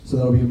So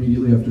that'll be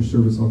immediately after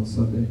service on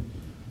Sunday.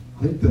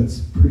 I think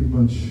that's pretty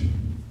much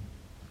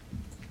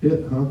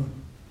it, huh?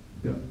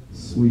 Yeah,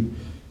 sweet.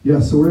 Yeah,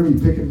 so we're going to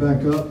be picking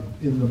back up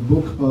in the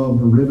book of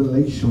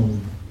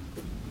Revelation.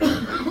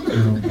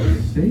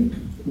 I think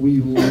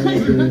we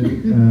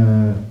landed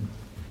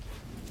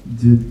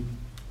did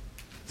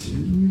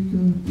we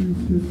go through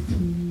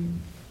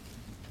 15?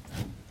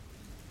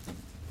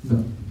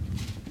 No.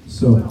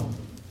 So,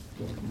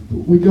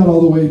 we got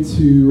all the way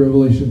to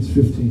Revelations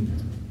 15.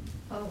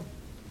 Oh.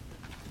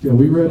 Yeah,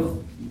 we read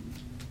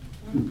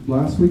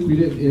last week, we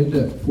didn't end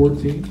at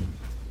 14.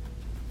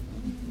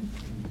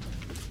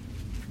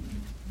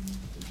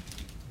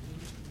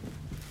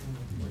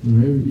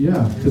 Maybe,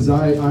 yeah, because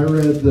I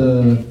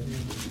read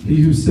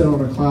he who sat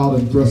on a cloud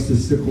and thrust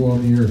his sickle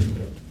on the earth.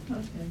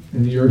 Okay.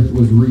 And the earth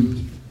was reaped.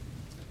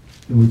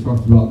 And we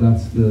talked about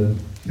that's the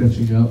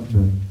catching up.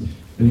 And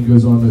he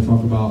goes on to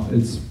talk about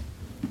it's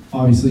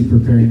obviously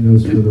preparing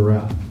those for the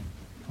wrath.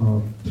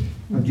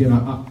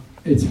 Again,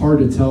 it's hard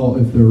to tell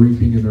if the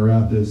reaping and the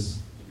wrath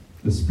is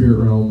the spirit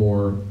realm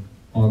or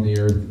on the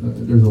earth.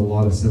 There's a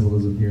lot of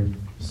symbolism here.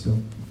 So,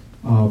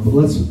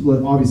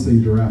 but obviously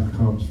the wrath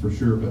comes for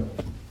sure. But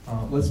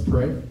let's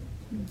pray, and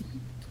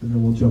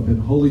then we'll jump in.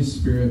 Holy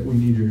Spirit, we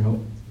need your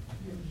help.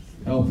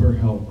 Help her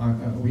help.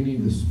 We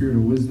need the spirit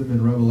of wisdom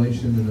and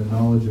revelation and the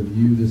knowledge of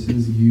you. This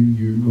is you.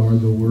 You are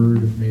the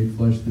Word made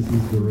flesh. This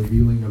is the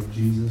revealing of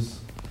Jesus.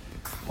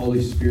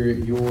 Holy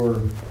Spirit,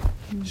 your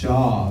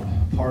job,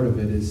 part of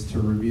it, is to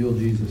reveal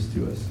Jesus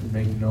to us and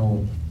make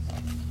known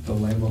the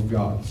Lamb of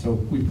God. So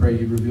we pray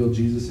you reveal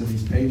Jesus in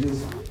these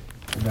pages,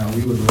 and that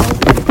we would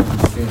rightly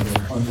understand and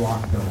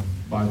unlock them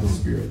by the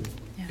Spirit.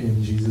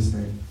 In Jesus'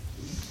 name.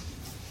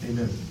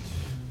 Amen.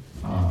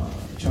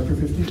 Chapter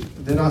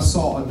 15. Then I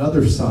saw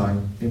another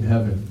sign in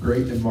heaven,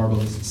 great and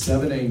marvelous,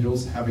 7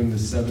 angels having the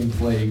 7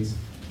 plagues,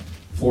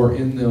 for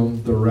in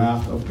them the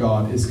wrath of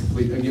God is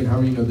complete. Again, how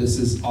many know this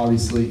is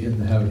obviously in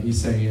the heaven? He's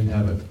saying in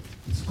heaven.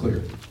 It's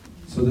clear.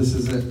 So this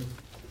isn't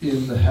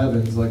in the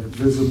heavens, like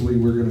visibly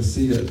we're going to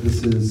see it.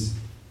 This is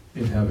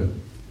in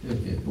heaven,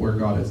 where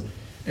God is.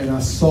 And I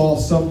saw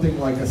something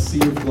like a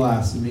sea of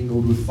glass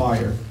mingled with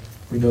fire.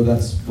 We know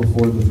that's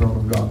before the throne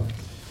of God.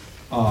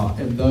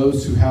 And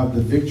those who have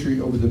the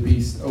victory over the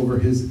beast, over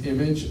his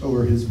image,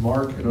 over his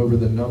mark, and over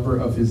the number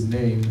of his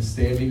name,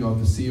 standing on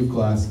the sea of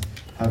glass,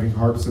 having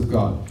harps of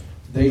God.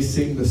 They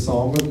sing the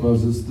song of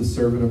Moses, the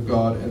servant of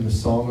God, and the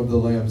song of the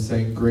Lamb,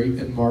 saying, Great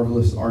and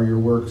marvelous are your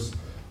works,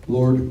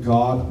 Lord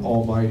God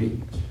Almighty.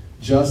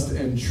 Just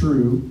and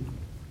true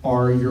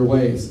are your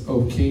ways,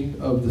 O King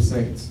of the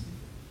saints.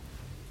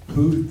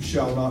 Who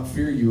shall not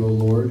fear you, O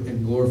Lord,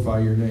 and glorify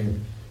your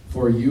name?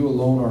 For you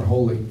alone are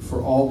holy.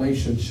 For all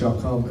nations shall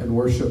come and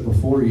worship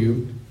before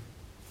you,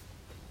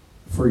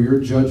 for your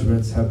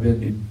judgments have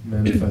been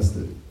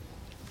manifested.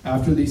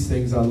 After these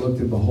things I looked,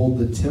 and behold,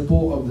 the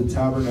temple of the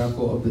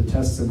tabernacle of the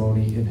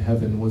testimony in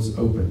heaven was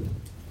opened.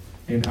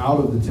 And out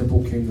of the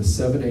temple came the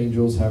 7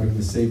 angels having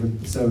the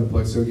 7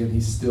 plagues. So again,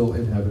 he's still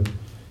in heaven.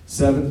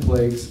 7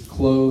 plagues,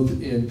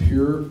 clothed in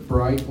pure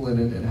bright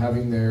linen, and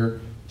having their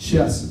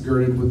chests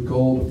girded with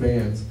gold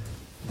bands.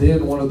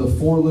 Then one of the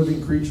 4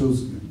 living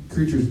creatures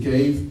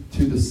gave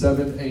to the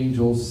 7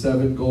 angels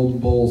 7 golden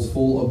bowls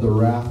full of the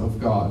wrath of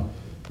God,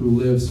 who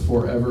lives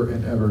forever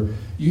and ever.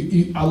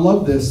 I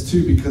love this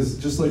too, because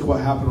just like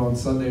what happened on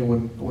Sunday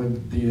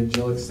when the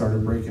angelic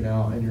started breaking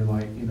out, and you're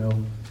like,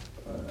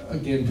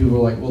 again, people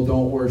are like, well,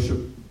 don't worship,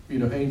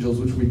 angels,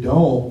 which we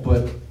don't,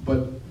 but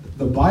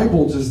the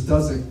Bible just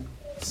doesn't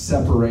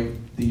separate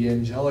the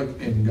angelic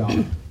and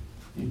God.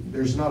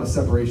 There's not a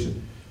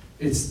separation.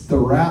 It's the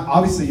wrath.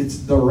 Obviously, it's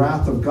the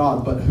wrath of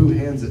God, but who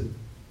hands it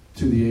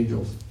to the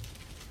angels?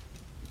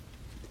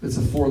 It's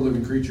a 4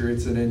 living creature.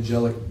 It's an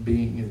angelic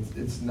being.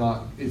 It's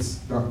not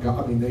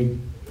God. I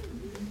mean,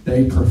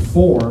 they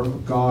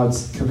perform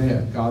God's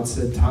command. God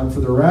said, time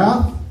for the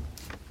wrath,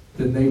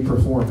 then they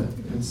perform it.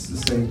 It's the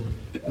same,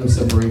 no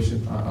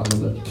separation. I love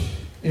that.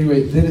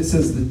 Anyway, then it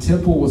says the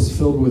temple was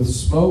filled with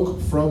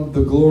smoke from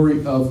the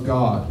glory of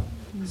God.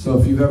 So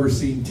if you've ever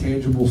seen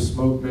tangible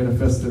smoke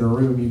manifest in a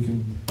room,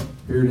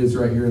 here it is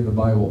right here in the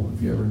Bible,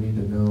 if you ever need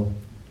to know,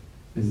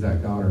 is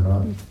that God or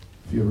not?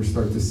 If you ever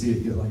start to see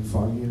it get like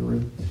foggy in a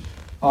room.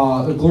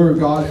 The glory of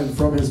God and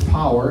from his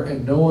power,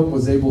 and no one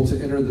was able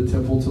to enter the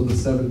temple till the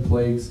 7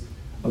 plagues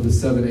of the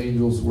 7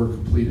 angels were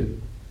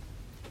completed.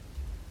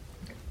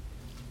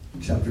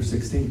 Chapter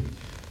 16.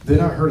 Then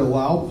I heard a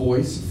loud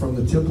voice from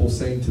the temple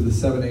saying to the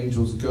 7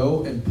 angels,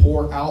 Go and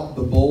pour out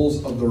the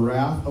bowls of the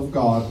wrath of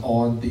God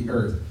on the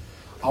earth.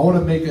 I want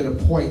to make it a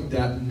point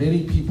that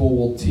many people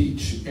will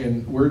teach,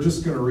 and we're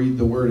just going to read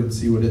the word and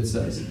see what it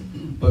says.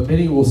 But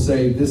many will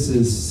say this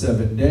is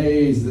 7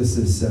 days, this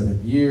is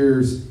 7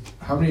 years.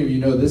 How many of you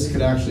know this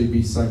could actually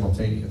be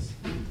simultaneous?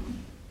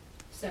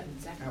 7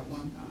 seconds. At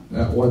one time.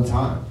 At one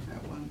time.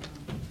 At one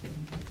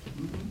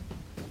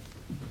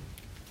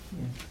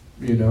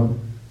Yeah. time.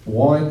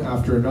 One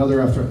after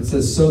another after. It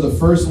says, So the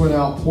first went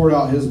out, poured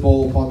out his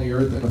bowl upon the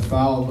earth, and a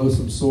foul and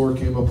loathsome sore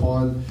came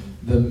upon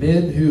the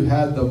men who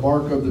had the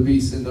mark of the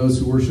beast and those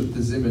who worshipped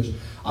his image.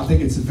 I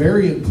think it's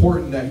very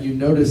important that you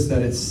notice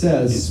that it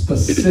says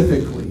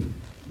specifically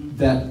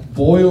that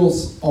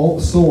boils,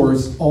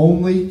 sores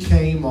only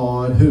came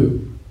on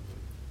who?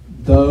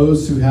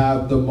 Those who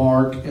have the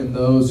mark and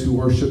those who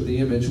worship the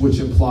image, which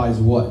implies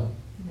what?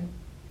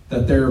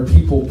 That there are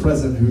people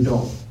present who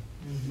don't.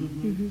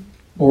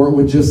 Or it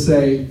would just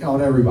say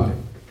on everybody.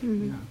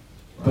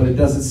 But it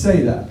doesn't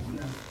say that.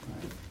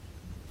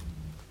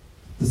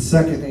 The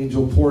second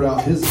angel poured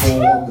out his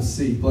bowl on the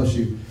sea, bless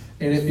you,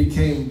 and it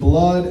became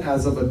blood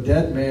as of a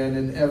dead man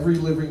and every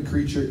living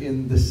creature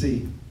in the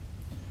sea.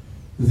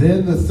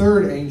 Then the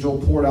third angel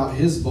poured out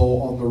his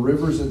bowl on the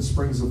rivers and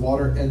springs of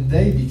water, and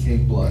they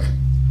became blood.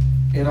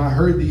 And I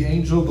heard the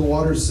angel of the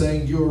waters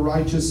saying, "You are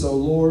righteous, O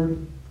Lord."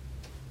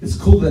 It's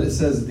cool that it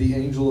says the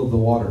angel of the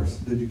waters.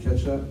 Did you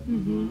catch that?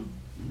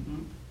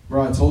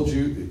 Bro, I told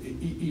you,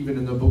 even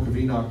in the book of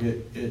Enoch,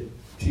 it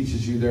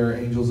teaches you there are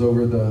angels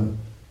over the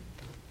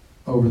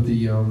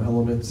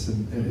elements,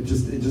 and it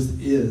just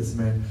is,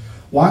 man.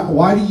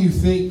 Why do you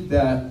think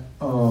that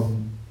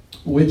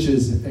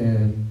witches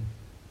and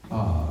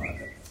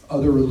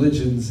other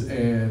religions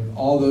and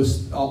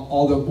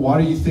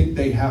why do you think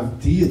they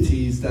have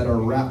deities that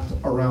are wrapped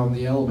around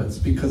the elements?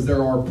 Because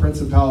there are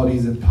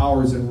principalities and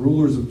powers and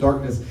rulers of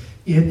darkness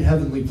in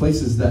heavenly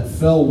places that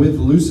fell with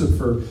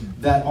Lucifer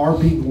that are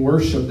being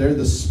worshipped. They're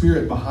the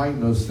spirit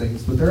behind those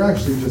things, but they're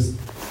actually just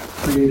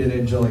created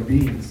angelic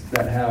beings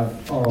that have,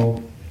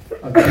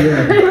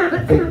 again,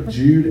 I think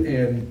Jude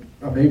and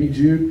maybe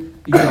Jude,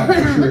 Enoch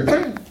for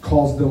sure,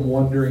 calls them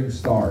wandering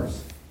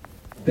stars.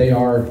 They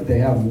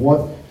have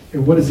what?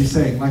 And what is he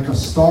saying? Like a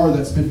star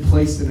that's been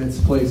placed in its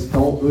place,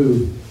 don't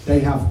move. They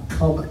have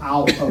come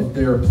out of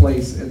their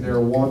place and they're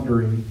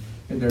wandering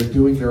and they're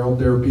doing their own,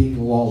 they're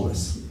being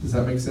lawless. Does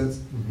that make sense?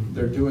 Mm-hmm.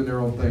 They're doing their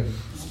own thing.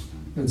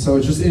 And so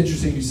it's just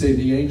interesting you say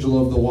the angel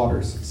of the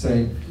waters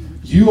saying,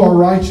 "You are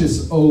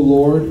righteous, O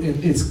Lord."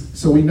 And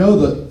so we know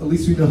that, at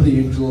least we know the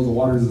angel of the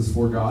waters is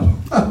for God.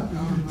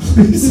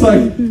 He's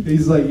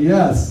like,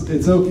 yes,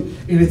 it's okay.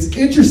 And it's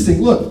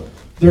interesting, look.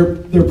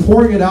 They're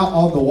pouring it out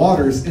on the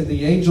waters, and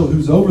the angel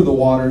who's over the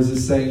waters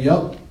is saying,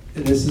 "Yep,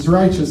 this is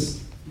righteous.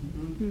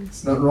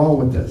 There's nothing wrong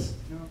with this.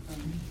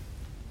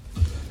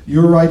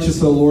 You're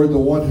righteous, O Lord, the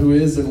one who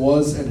is and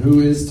was and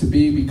who is to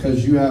be,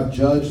 because you have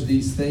judged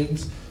these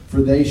things.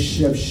 For they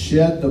have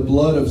shed the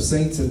blood of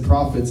saints and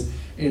prophets,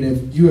 and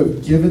if you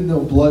have given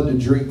them blood to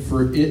drink,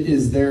 for it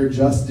is their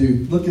just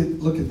due." Look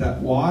at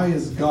that. Why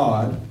is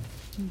God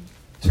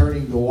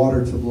turning the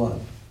water to blood?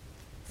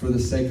 For the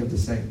sake of the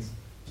saints.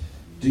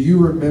 Do you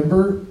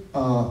remember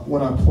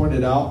when I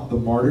pointed out the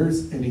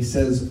martyrs, and he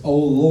says, "O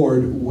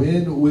Lord,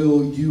 when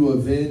will you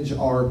avenge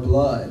our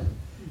blood?"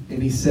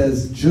 And he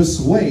says, "Just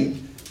wait,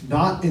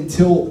 not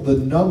until the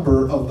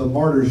number of the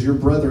martyrs, your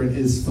brethren,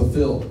 is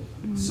fulfilled."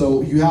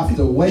 So you have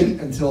to wait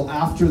until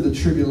after the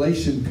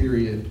tribulation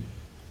period,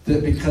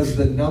 because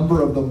the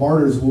number of the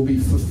martyrs will be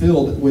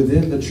fulfilled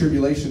within the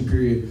tribulation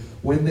period,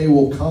 when they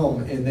will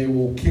come and they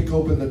will kick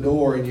open the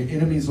door, and your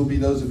enemies will be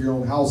those of your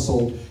own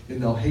household, and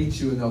they'll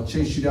hate you and they'll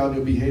chase you down, and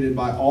you'll be hated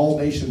by all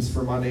nations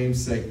for my name's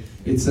sake.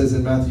 It says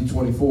in Matthew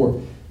 24.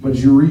 But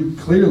you read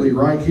clearly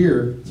right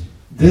here,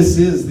 this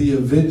is the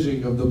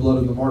avenging of the blood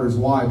of the martyrs.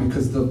 Why?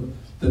 Because the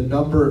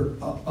number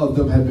of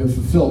them had been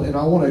fulfilled. And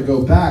I want to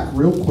go back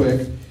real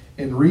quick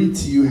and read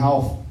to you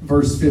how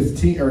verse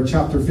 15 or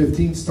chapter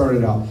 15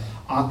 started out.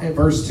 In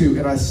verse 2,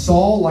 "And I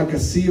saw like a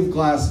sea of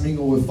glass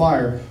mingled with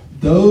fire,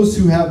 those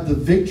who have the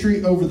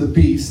victory over the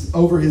beast,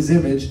 over his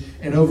image,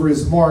 and over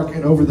his mark,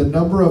 and over the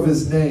number of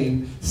his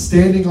name,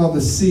 standing on the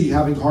sea,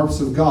 having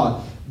harps of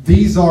God."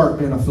 These are,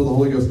 man, I feel the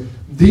Holy Ghost.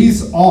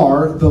 These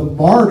are the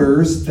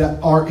martyrs that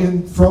are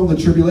in from the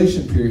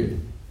tribulation period.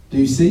 Do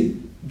you see?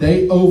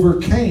 They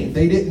overcame.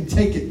 They didn't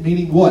take it.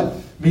 Meaning what?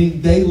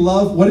 Meaning they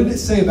love, what did it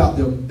say about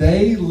them?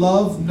 They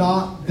love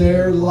not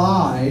their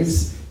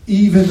lives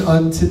even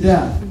unto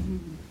death.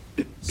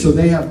 So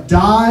they have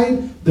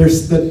died.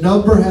 The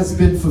number has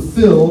been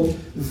fulfilled.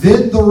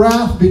 Then the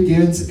wrath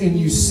begins, and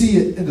you see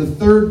it in the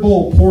third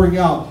bowl pouring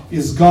out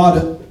is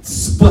God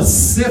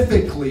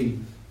specifically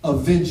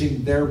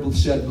avenging their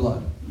shed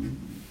blood.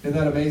 Isn't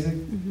that amazing?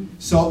 Mm-hmm.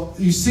 So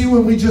you see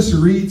when we just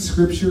read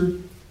Scripture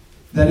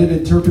that it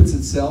interprets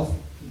itself?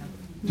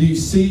 Do you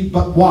see?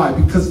 But why?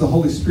 Because the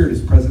Holy Spirit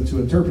is present to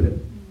interpret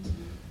it.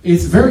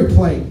 It's very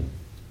plain.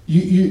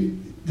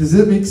 Does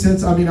it make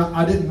sense? I mean,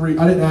 I didn't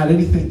add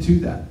anything to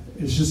that.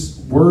 It's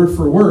just word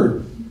for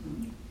word.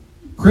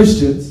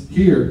 Christians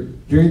here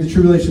during the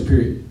tribulation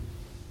period,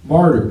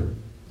 martyred.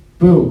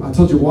 Boom. I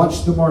told you,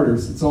 watch the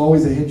martyrs. It's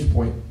always a hinge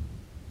point.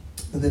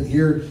 And then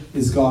here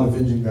is God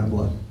avenging that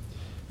blood.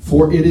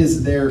 For it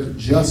is their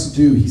just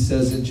due, he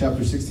says in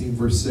chapter 16,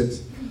 verse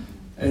 6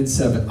 and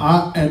 7.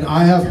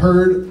 I have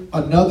heard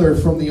another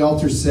from the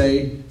altar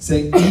saying,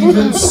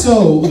 "Even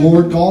so,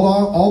 Lord God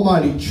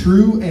Almighty,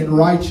 true and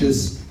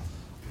righteous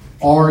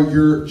are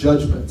your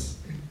judgments."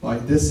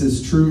 Like, this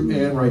is true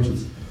and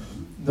righteous.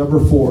 Number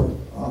 4,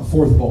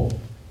 fourth bowl.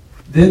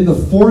 Then the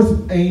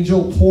fourth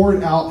angel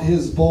poured out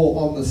his bowl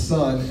on the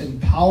sun,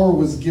 and power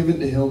was given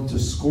to him to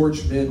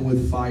scorch men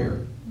with fire.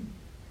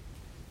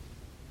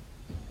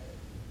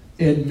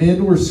 And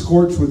men were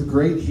scorched with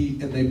great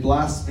heat, and they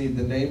blasphemed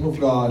the name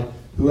of God,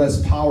 who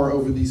has power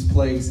over these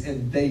plagues,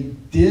 and they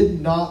did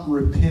not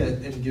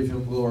repent and give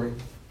him glory.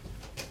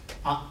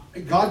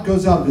 God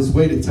goes out of his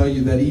way to tell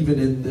you that even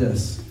in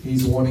this,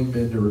 he's wanting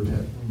men to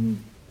repent.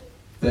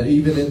 That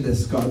even in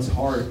this, God's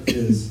heart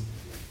is,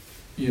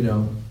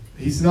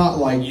 he's not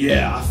like,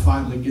 yeah, I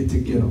finally get to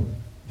get them.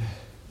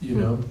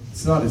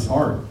 It's not his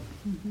heart.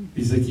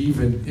 He's like,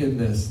 even in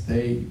this,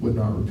 they would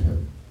not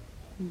repent.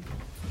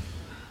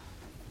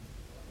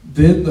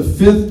 Then the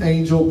fifth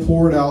angel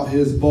poured out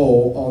his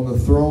bowl on the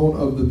throne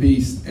of the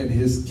beast, and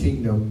his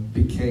kingdom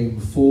became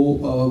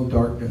full of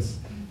darkness.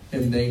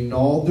 And they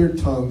gnawed their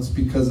tongues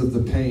because of the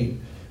pain.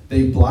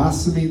 They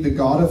blasphemed the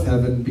God of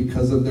heaven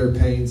because of their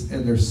pains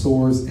and their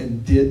sores,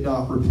 and did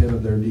not repent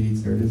of their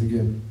deeds. There it is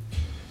again.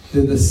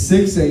 Then the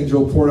sixth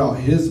angel poured out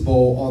his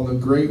bowl on the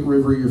great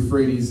river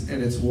Euphrates,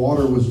 and its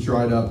water was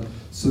dried up,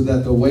 so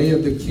that the way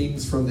of the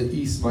kings from the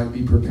east might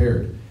be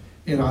prepared.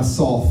 And I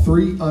saw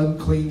 3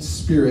 unclean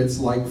spirits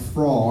like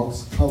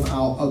frogs come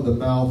out of the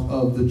mouth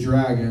of the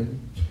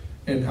dragon,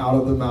 and out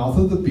of the mouth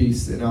of the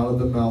beast, and out of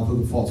the mouth of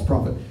the false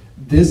prophet.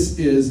 This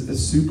is a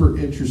super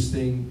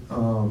interesting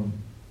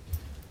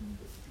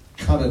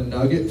kind of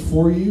nugget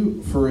for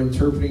you for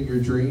interpreting your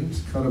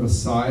dreams. Kind of a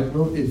side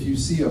note. If you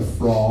see a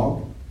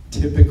frog,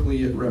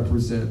 typically it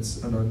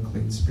represents an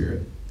unclean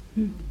spirit.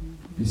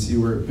 You see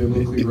where it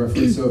biblically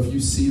references. So if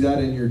you see that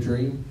in your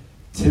dream,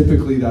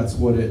 typically that's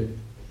what it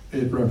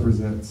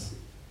represents,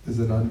 is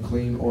an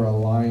unclean or a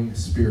lying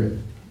spirit.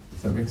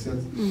 Does that make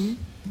sense? Mm-hmm.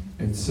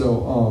 And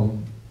so,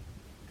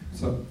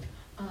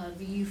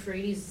 the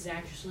Euphrates is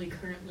actually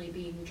currently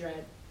being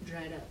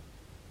dried up.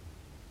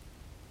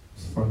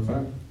 It's a fun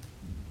fact.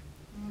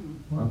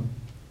 Wow.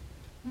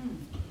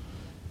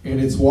 And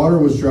its water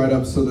was dried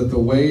up, so that the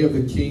way of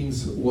the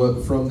kings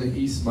from the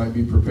east might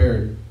be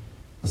prepared.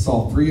 I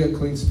saw 3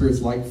 unclean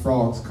spirits like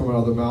frogs come out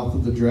of the mouth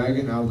of the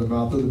dragon, out of the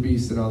mouth of the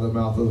beast, and out of the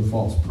mouth of the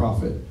false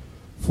prophet.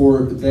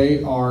 For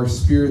they are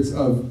spirits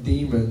of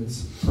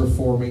demons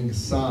performing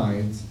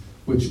signs,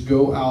 which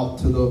go out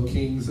to the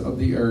kings of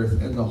the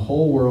earth and the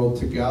whole world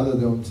to gather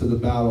them to the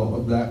battle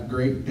of that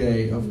great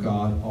day of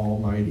God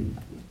Almighty.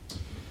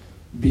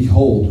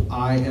 Behold,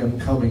 I am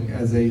coming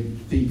as a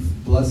thief.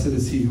 Blessed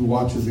is he who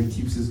watches and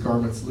keeps his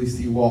garments, lest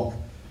he walk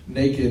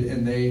naked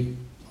and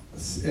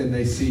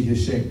they see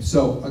his shame.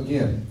 So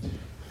again,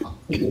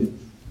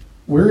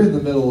 we're in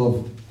the middle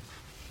of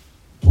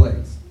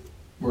plagues.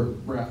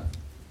 We're at.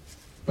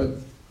 But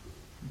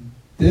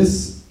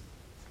this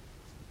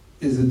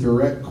is a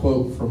direct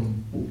quote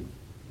from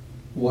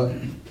what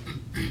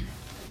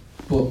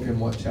book and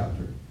what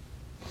chapter?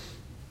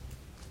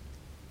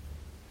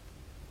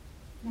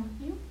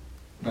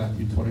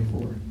 Matthew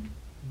 24.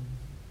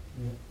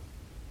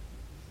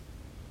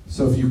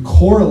 So if you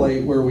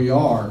correlate where we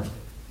are,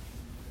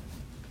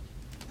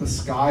 the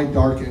sky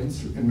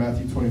darkens in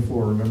Matthew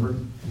 24, remember?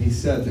 And he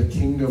said the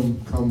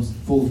kingdom comes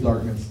full of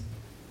darkness.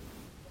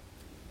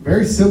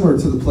 Very similar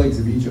to the plagues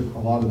of Egypt, a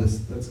lot of this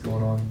that's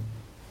going on.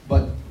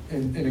 But,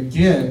 and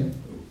again,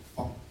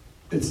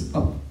 it's,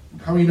 how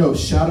many know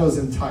shadows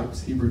and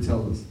types, Hebrew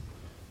tells us.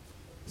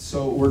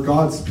 So were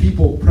God's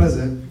people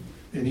present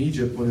in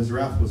Egypt when his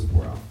wrath was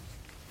poured out?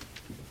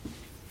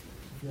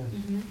 Yes.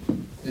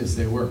 Mm-hmm. Yes,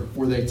 they were.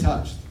 Were they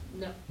touched?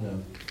 No.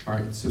 All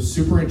right, so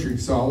super interesting.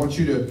 So I want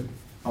you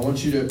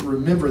to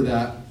remember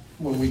that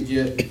when we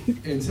get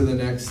into the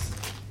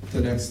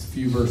next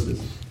few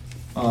verses.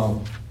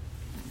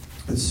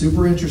 It's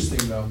super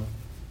interesting though,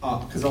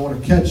 because I want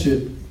to catch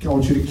it. I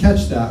want you to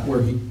catch that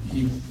where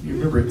you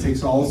remember it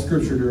takes all of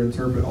Scripture to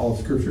interpret all of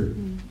Scripture.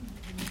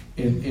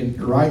 And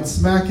right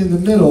smack in the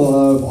middle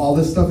of all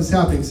this stuff is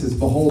happening, it says,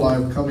 "Behold, I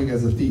am coming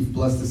as a thief.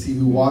 Blessed is he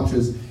who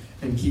watches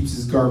and keeps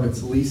his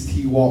garments, lest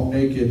he walk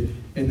naked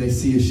and they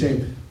see his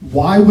shame."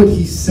 Why would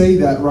he say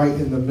that right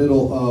in the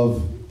middle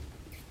of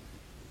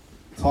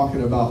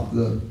talking about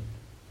the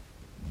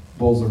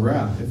bowls of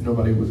wrath if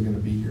nobody was going to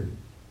be here?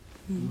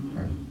 Mm-hmm.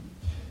 Right.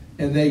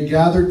 And they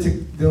gathered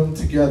them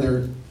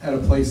together at a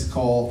place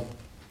called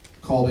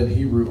in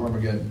Hebrew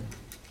Armageddon.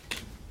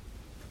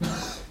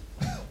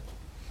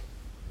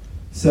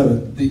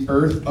 7. The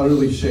earth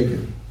utterly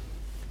shaken.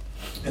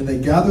 And they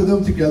gathered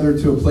them together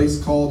to a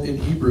place called in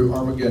Hebrew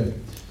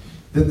Armageddon.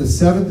 Then the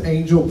 7th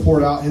angel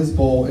poured out his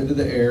bowl into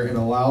the air, and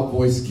a loud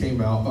voice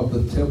came out of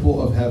the temple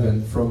of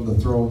heaven from the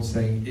throne,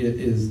 saying, "It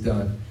is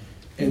done."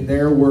 And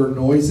there were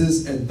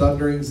noises and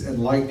thunderings and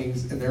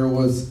lightnings, and there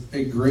was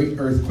a great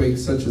earthquake,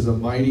 such a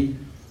mighty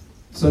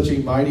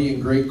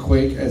and great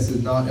quake as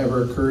had not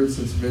ever occurred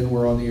since men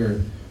were on the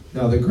earth.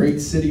 Now the great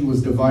city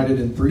was divided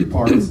in 3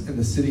 parts, and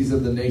the cities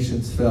of the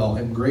nations fell.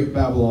 And great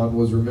Babylon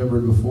was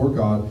remembered before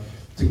God,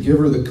 to give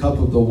her the cup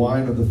of the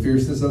wine of the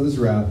fierceness of his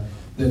wrath.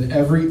 Then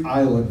every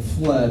island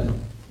fled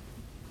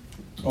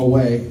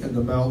away, and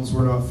the mountains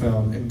were not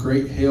found. And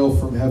great hail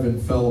from heaven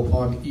fell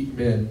upon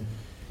men,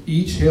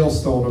 each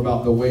hailstone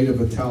about the weight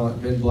of a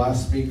talent. Men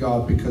blasphemed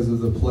God because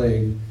of the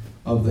plague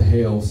of the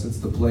hail, since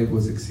the plague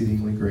was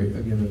exceedingly great.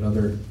 Again,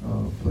 another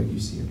plague you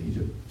see in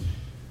Egypt.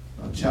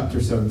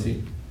 Chapter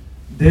 17.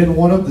 Then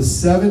one of the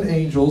 7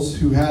 angels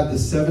who had the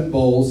 7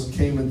 bowls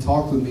came and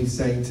talked with me,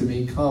 saying to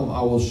me, Come,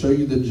 I will show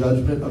you the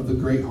judgment of the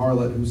great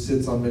harlot who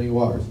sits on many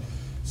waters.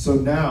 So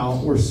now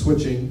we're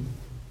switching.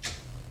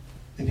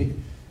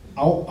 And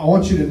I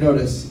want you to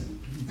notice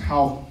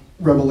how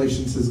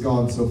Revelations has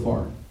gone so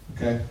far.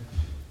 Okay?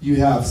 You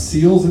have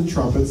seals and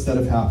trumpets that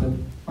have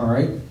happened. All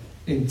right?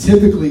 And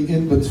typically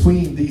in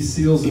between these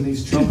seals and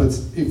these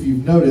trumpets, if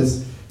you've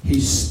noticed, he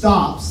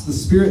stops, the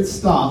Spirit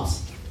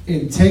stops,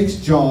 and takes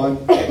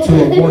John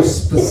to a more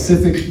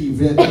specific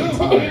event in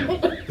time.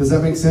 Does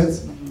that make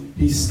sense?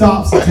 He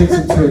stops and takes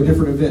him to a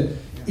different event.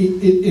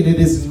 It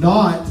is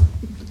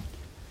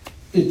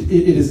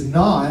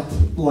not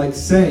like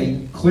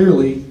saying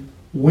clearly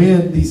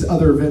when these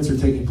other events are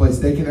taking place.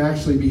 They can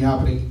actually be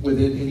happening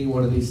within any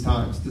one of these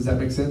times. Does that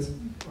make sense?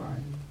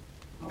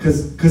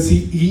 Because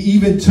he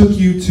even took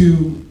you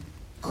to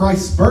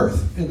Christ's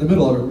birth in the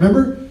middle of it.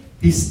 Remember?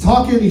 He's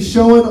talking, he's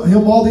showing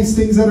him all these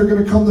things that are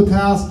going to come to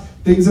pass,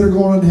 things that are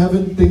going on in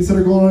heaven, things that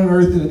are going on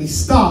earth, and then he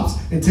stops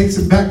and takes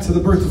him back to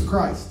the birth of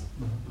Christ.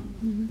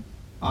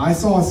 I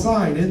saw a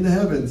sign in the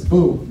heavens.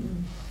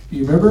 Boom.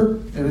 You remember?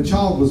 And a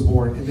child was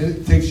born. And then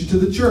it takes you to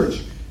the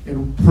church.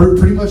 And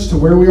pretty much to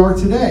where we are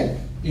today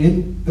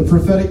in the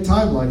prophetic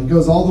timeline. He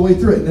goes all the way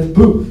through it. And then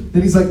boom.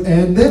 Then he's like,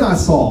 and then I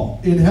saw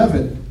in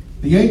heaven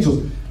the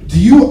angels.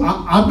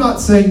 I'm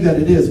not saying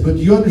that it is, but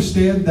do you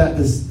understand that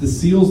the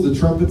seals, the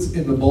trumpets,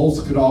 and the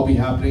bowls could all be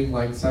happening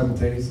like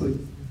simultaneously?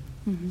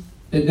 Mm-hmm.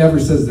 It never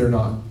says they're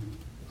not.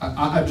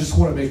 I just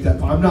want to make that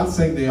point. I'm not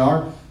saying they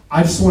are.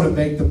 I just want to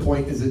make the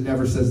point is it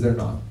never says they're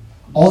not.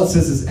 All it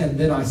says is, and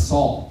then I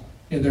saw.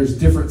 And there's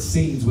different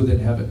scenes within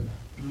heaven.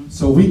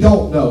 So we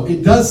don't know.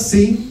 It does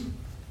seem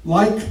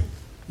like,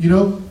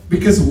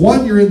 because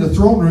one, you're in the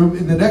throne room,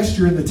 and the next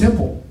you're in the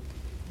temple.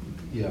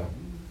 Yeah.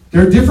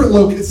 They're different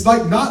locations. It's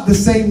like not the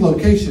same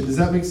location. Does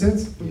that make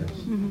sense? Yes.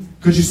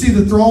 Because you see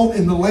the throne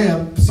and the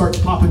Lamb starts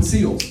popping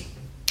seals.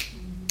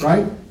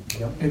 Right?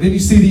 Yep. And then you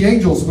see the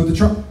angels with the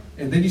trumpet.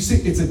 And then you see,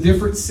 it's a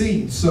different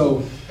scene.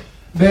 So,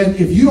 man,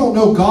 if you don't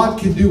know God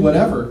can do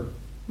whatever,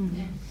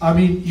 I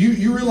mean,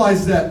 you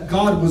realize that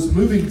God was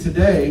moving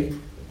today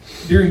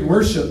during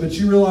worship, but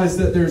you realize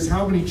that there's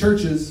how many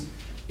churches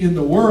in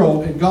the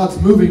world, and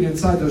God's moving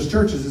inside those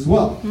churches as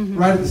well,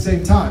 right at the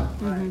same time.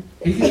 Right.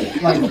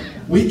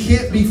 We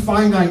can't be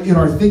finite in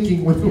our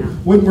thinking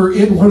when we're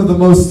in one of the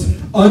most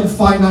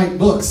unfinite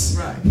books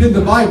in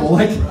the Bible.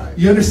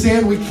 You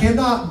understand? We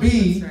cannot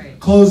be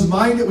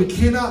closed-minded. We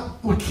can't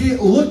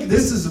look.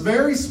 This is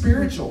very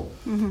spiritual.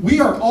 We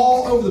are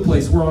all over the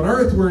place. We're on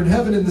earth. We're in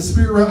heaven in the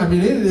spirit realm. I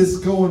mean, it is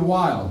going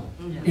wild.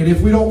 And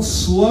if we don't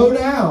slow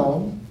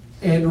down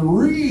and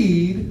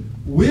read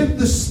with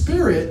the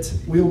Spirit,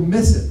 we'll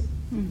miss it.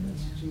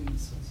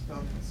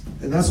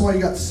 And that's why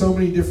you got so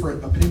many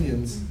different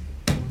opinions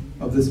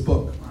of this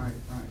book.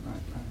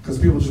 Because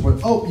people just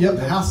went, oh, yep, it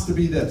has to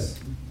be this.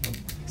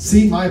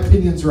 See, my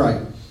opinion's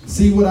right.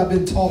 See what I've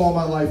been taught all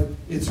my life,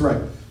 it's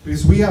right.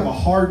 Because we have a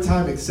hard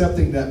time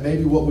accepting that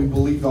maybe what we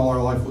believed all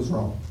our life was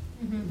wrong.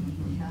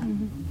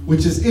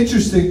 Which is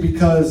interesting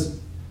because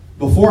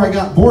before I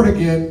got born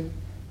again,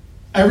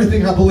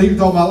 everything I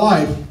believed all my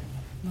life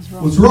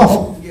was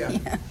wrong. Yeah.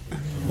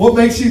 What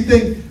makes you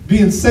think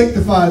being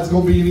sanctified is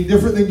going to be any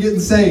different than getting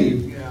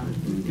saved? Yeah.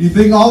 You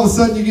think all of a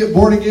sudden you get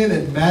born again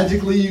and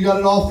magically you got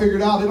it all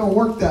figured out? It don't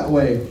work that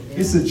way. Yeah.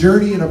 It's a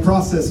journey and a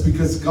process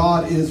because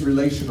God is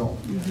relational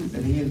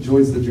and He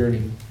enjoys the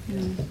journey.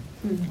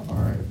 All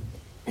right.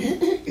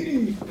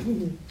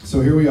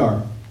 So here we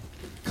are.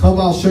 Come,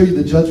 I'll show you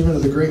the judgment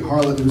of the great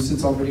harlot who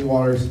sits on many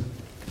waters,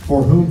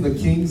 for whom the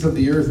kings of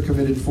the earth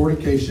committed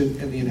fornication,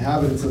 and the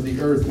inhabitants of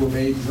the earth were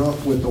made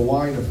drunk with the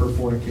wine of her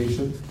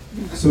fornication.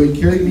 So he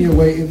carried me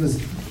away in the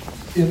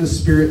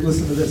spirit.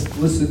 Listen to this.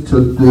 Listen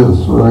to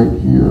this right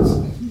here.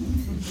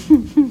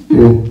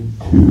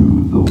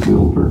 Into the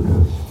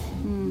wilderness.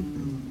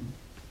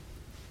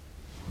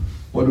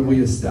 What did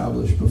we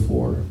establish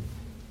before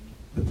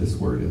that this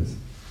word is?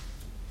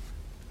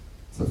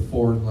 It's a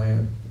foreign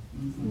land.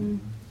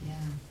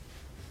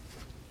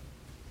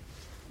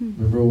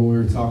 Remember when we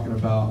were talking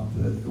about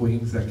the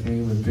wings that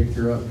came and picked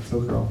her up and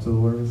took her off to the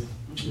wilderness?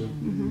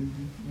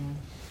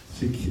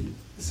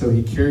 So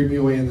he carried me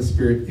away in the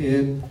spirit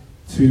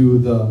into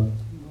the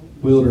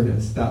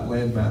wilderness, that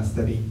landmass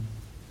that he...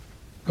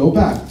 Go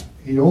back.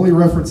 He only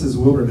references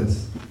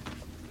wilderness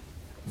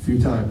a few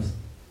times.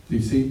 Do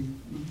you see?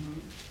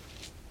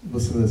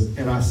 Listen to this.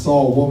 And I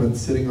saw a woman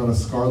sitting on a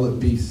scarlet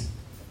beast,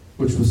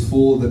 which was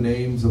full of the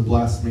names of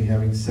blasphemy,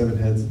 having 7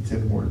 heads and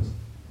 10 horns.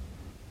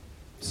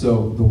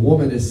 So the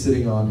woman is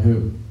sitting on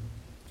who?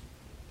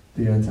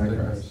 The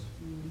Antichrist.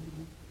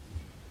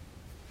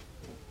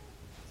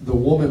 The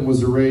woman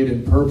was arrayed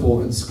in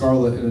purple and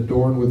scarlet and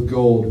adorned with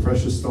gold,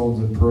 precious stones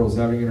and pearls,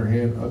 having in her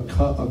hand a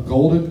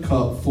golden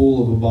cup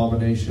full of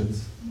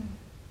abominations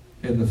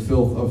and the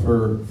filth of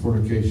her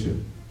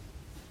fornication.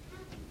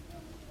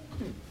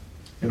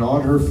 And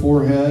on her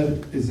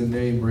forehead is a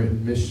name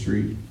written,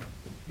 Mystery,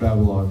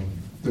 Babylon,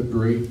 the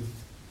great,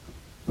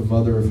 the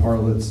mother of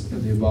harlots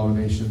and the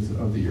abominations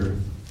of the earth.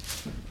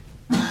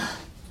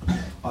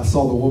 I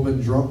saw the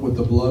woman drunk with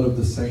the blood of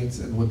the saints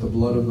and with the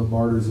blood of the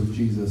martyrs of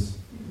Jesus.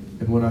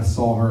 And when I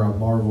saw her, I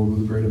marveled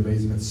with great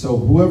amazement. So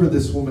whoever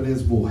this woman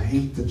is will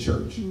hate the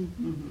church.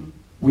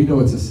 We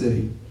know it's a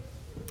city.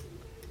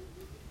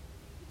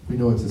 We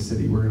know it's a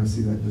city. We're going to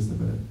see that in just a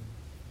minute.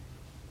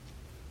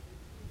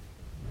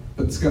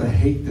 But it's going to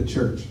hate the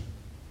church.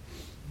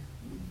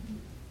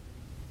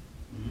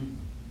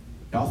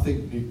 Y'all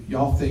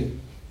think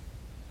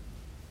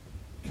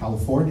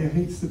California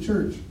hates the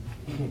church?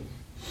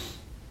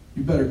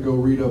 You better go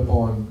read up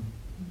on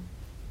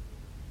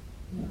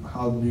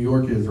how New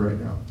York is right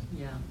now.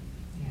 Yeah.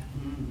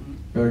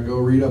 Better go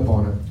read up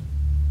on it.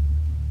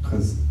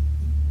 Because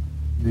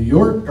New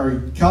York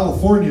or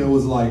California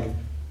was like,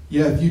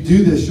 yeah, if you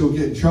do this, you'll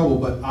get in trouble.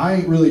 But I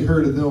ain't really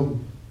heard of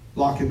them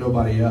locking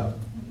nobody up.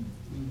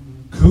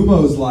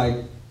 Kumo's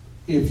like,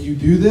 if you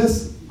do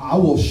this, I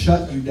will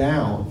shut you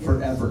down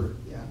forever.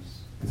 Yes.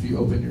 If you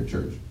open your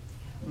church.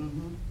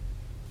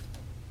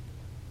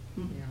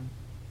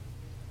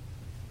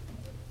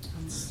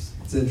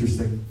 It's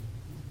interesting.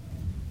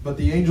 But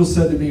the angel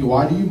said to me,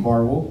 why do you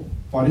marvel?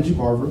 Why did you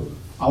marvel?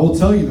 I will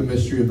tell you the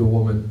mystery of the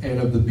woman and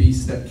of the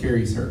beast that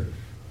carries her,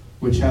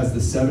 which has the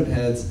 7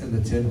 heads and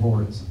the 10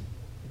 horns.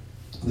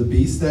 The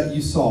beast that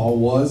you saw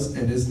was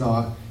and is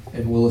not,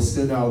 and will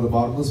ascend out of the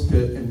bottomless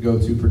pit and go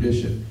to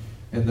perdition.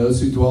 And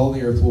those who dwell on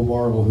the earth will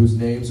marvel, whose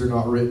names are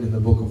not written in the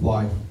book of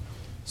life.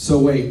 So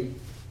wait,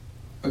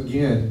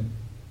 again,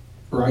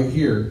 right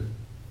here,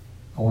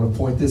 I want to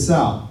point this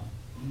out,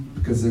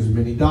 because there's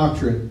many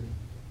doctrine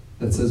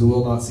that says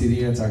we'll not see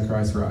the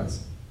Antichrist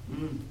rise.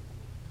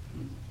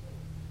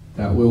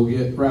 That will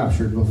get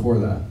raptured before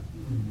that.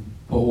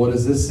 But what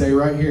does this say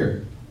right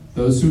here?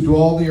 Those who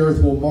dwell on the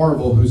earth will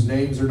marvel, whose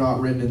names are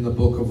not written in the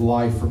book of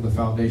life from the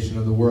foundation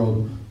of the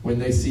world, when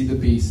they see the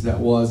beast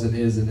that was and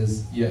is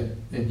yet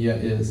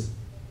is.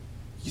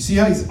 You see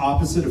how he's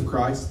opposite of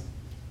Christ?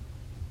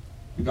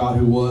 The God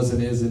who was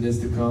and is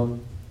to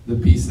come. The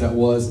beast that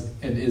was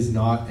and is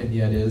not and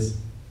yet is.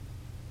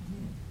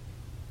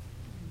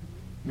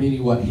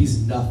 Meaning what?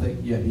 He's nothing,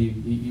 yet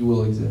he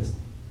will exist.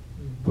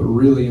 But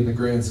really, in the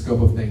grand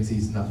scope of things,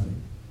 he's nothing.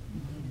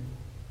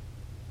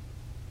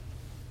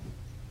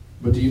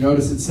 But do you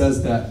notice it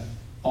says that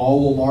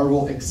all will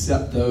marvel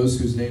except those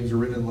whose names are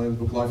written in the Lamb's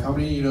Book of Life? How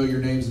many of you know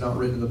your name's not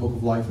written in the Book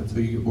of Life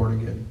until you get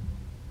born again?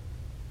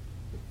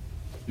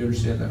 You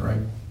understand that, right?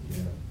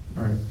 Yeah.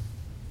 All right.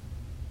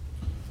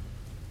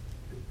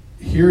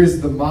 Here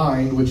is the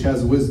mind which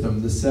has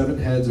wisdom. The 7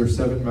 heads are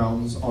 7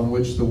 mountains on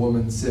which the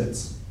woman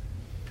sits.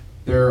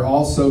 There are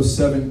also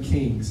 7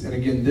 kings. And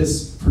again,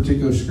 this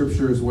particular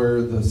scripture is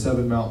where the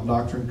 7 mountain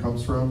doctrine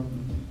comes from.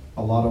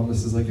 A lot of them,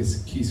 this is like a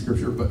key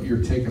scripture, but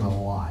you're taking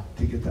a lot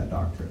to get that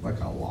doctrine, like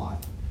a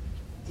lot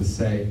to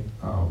say.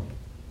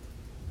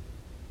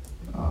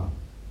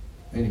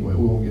 Anyway,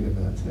 we won't get into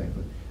that today.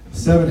 But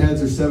 7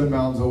 heads are 7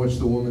 mountains on which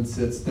the woman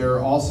sits. There are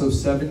also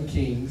 7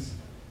 kings.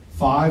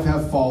 5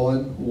 have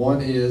fallen,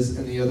 1 is,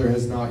 and the other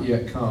has not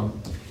yet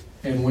come.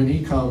 And when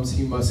he comes,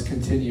 he must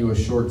continue a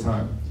short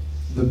time.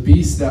 The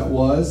beast that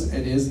was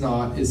and is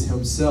not is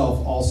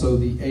himself also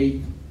the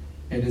 8th,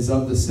 and is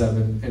of the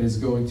 7, and is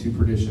going to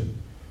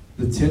perdition.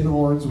 The 10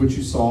 horns which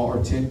you saw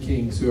are 10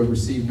 kings who have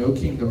received no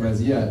kingdom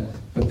as yet,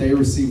 but they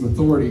receive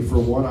authority for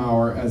 1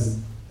 hour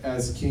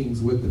as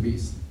kings with the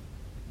beast.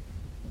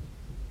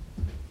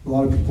 A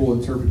lot of people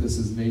interpret this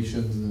as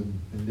nations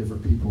and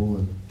different people,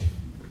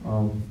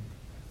 and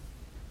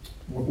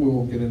we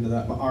won't get into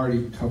that, but I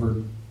already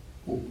covered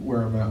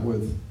where I'm at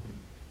with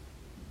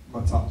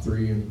my top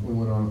 3, and we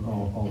went on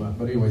all that.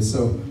 But anyway,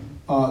 so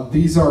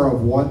these are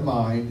of one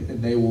mind,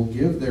 and they will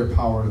give their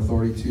power and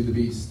authority to the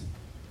beast.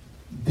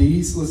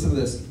 These, listen to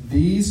this,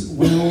 these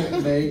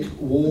will make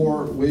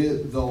war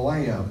with the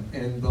Lamb,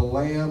 and the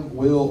Lamb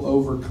will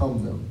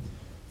overcome them.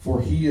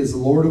 For he is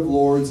Lord of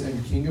lords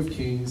and King of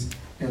kings,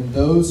 and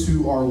those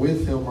who are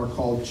with him are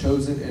called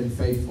chosen and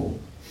faithful.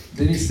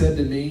 Then he said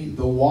to me,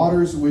 the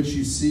waters which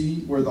you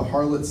see where the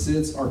harlot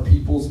sits are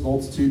peoples,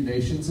 multitude,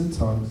 nations, and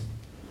tongues.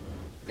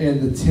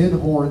 And the 10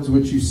 horns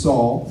which you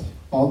saw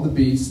on the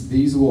beast,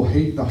 these will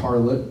hate the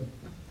harlot,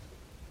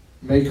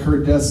 make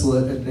her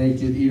desolate and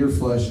naked, eat her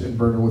flesh, and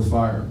burn her with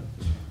fire.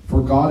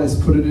 For God has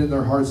put it in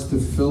their hearts to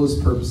fulfill his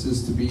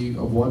purposes, to be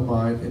of one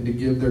mind, and to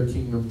give their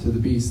kingdom to the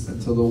beast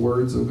until the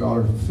words of God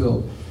are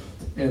fulfilled.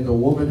 And the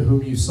woman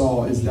whom you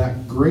saw is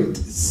that great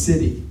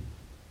city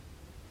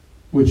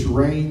which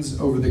reigns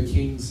over the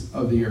kings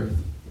of the earth.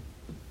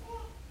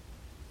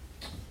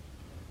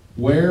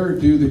 Where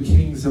do the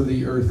kings of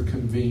the earth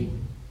convene?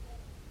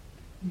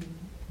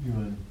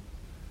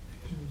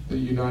 The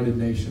United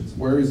Nations.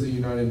 Where is the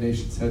United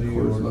Nations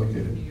headquarters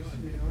located?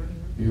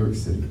 New York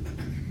City.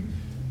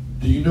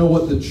 Do you know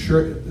what the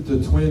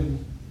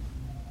twin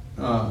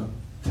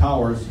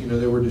towers,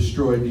 they were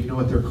destroyed. Do you know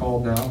what they're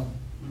called now?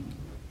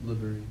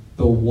 Liberty.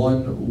 The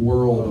One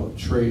World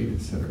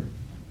Trade Center.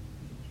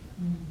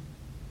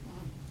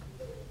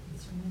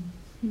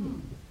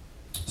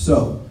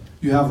 So,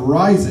 you have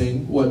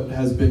rising, what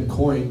has been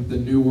coined the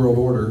New World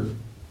Order.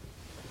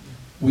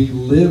 We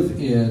live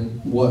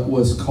in what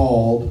was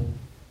called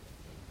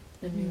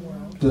The New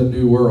World. The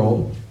New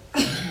World.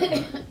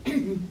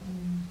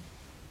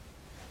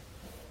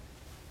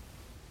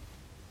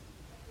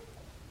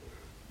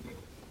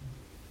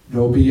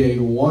 There'll be a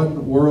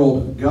one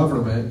world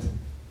government,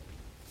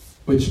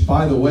 which,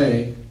 by the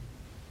way,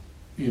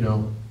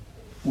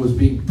 was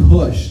being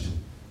pushed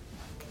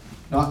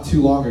not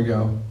too long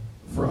ago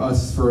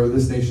for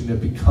this nation to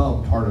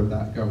become part of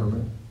that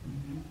government.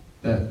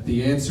 That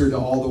the answer to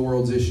all the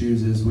world's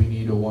issues is we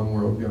need a one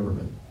world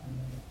government.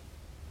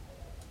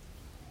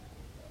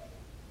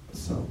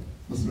 So,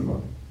 let's move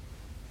on.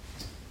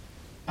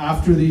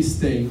 After these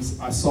things,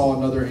 I saw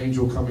another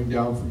angel coming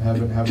down from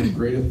heaven, having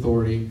great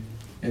authority,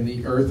 and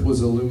the earth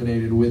was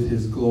illuminated with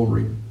his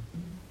glory.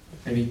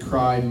 And he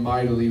cried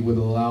mightily with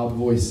a loud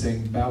voice,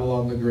 saying,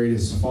 Babylon the Great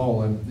is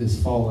fallen,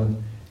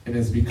 and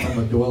has become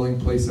a dwelling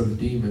place of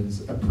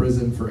demons, a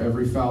prison for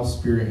every foul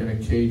spirit, and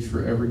a cage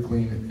for every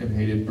clean and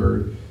hated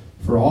bird.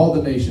 For all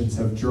the nations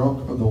have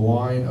drunk of the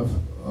wine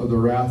of the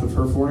wrath of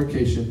her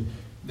fornication.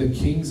 The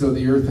kings of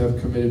the earth have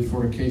committed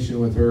fornication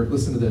with her.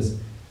 Listen to this.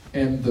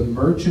 And the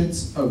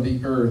merchants of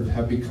the earth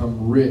have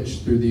become rich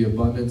through the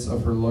abundance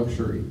of her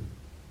luxury.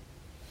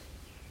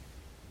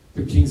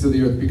 The kings of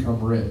the earth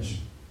become rich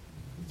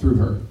through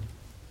her.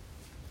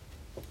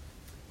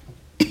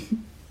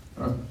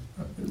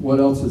 What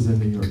else is in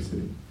New York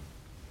City?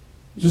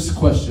 Just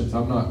questions.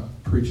 I'm not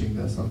preaching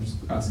this. I'm just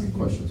asking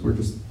questions. We're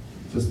just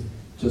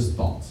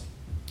thoughts.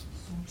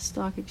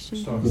 Stock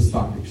exchange. The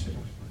stock exchange.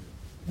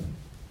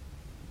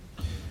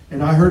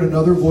 And I heard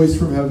another voice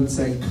from heaven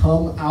saying,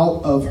 Come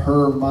out of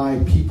her, my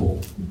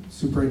people.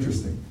 Super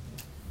interesting.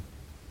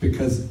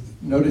 Because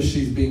notice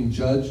she's being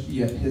judged,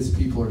 yet his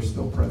people are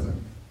still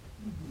present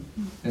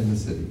in the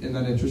city. Isn't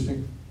that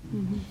interesting?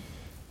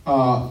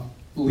 Mm-hmm.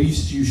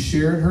 Least you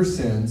share in her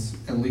sins,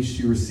 and least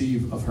you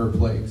receive of her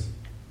plagues.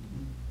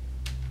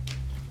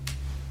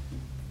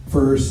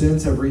 For her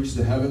sins have reached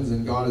the heavens,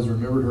 and God has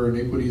remembered her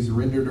iniquities.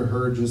 Render to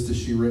her just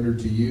as she rendered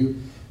to you,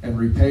 and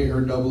repay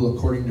her double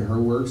according to her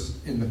works.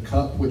 In the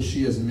cup which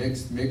she has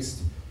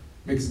mixed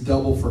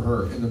double for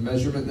her. In the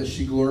measurement that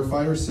she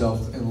glorified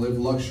herself and lived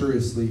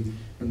luxuriously,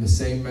 in the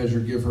same measure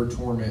give her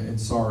torment and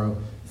sorrow.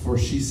 For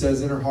she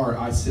says in her heart,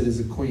 I sit as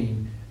a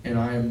queen, and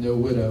I am no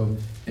widow,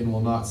 and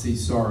will not see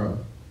sorrow.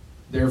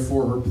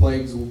 Therefore her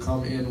plagues will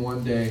come in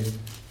one day,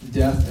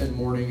 death and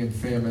mourning and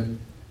famine,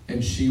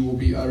 and she will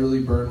be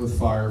utterly burned with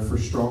fire, for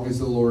strong is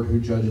the Lord who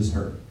judges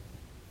her.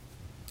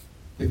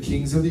 The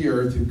kings of the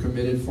earth who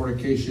committed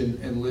fornication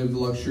and lived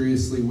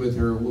luxuriously with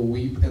her will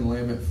weep and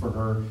lament for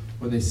her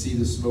when they see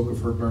the smoke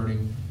of her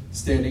burning,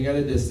 standing at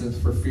a distance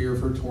for fear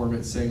of her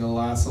torment, saying,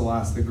 Alas,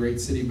 alas, the great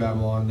city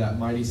Babylon, that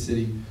mighty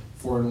city,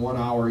 for in 1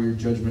 hour your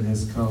judgment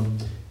has come.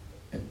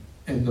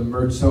 And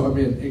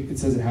it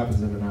says it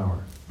happens in an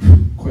hour.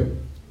 Quick.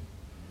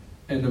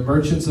 And the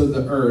merchants of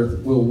the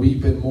earth will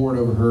weep and mourn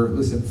over her.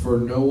 Listen, for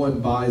no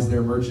one buys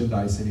their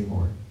merchandise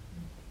anymore.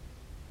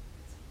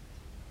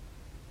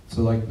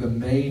 So like the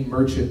main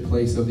merchant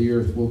place of the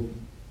earth will,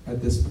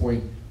 at this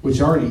point, which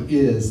already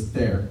is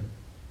there.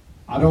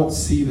 I don't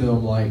see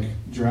them like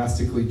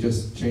drastically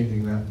just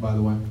changing that, by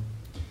the way.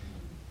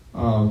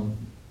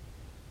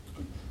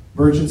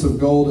 Merchants of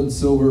gold and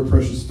silver,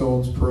 precious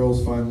stones,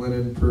 pearls, fine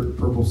linen,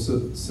 purple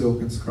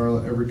silk and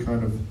scarlet, every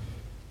kind of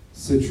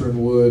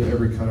citron wood,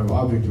 every kind of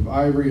object of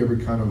ivory,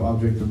 every kind of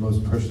object of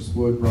most precious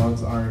wood,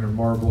 bronze, iron, and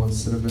marble, and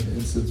cinnamon,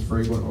 incense,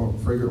 fragrant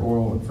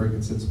oil, and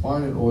frankincense,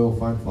 wine and oil,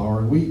 fine flour,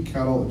 and wheat,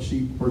 cattle, and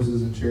sheep,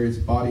 horses, and chariots,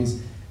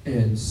 bodies,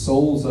 and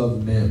souls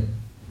of men.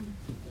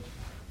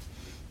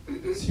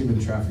 It's human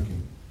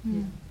trafficking.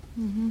 Yeah.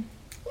 Mm-hmm.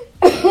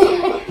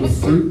 The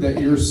fruit that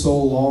your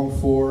soul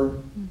longed for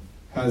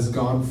has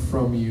gone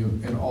from you,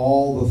 and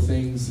all the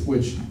things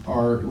which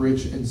are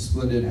rich and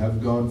splendid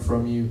have gone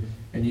from you,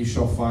 and you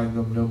shall find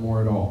them no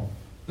more at all.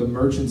 The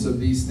merchants of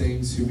these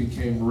things who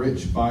became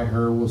rich by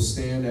her will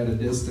stand at a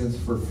distance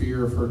for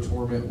fear of her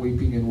torment,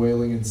 weeping and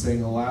wailing and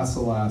saying, Alas,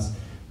 alas,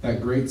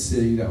 that great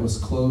city that was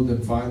clothed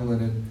in fine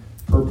linen,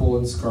 purple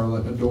and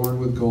scarlet, adorned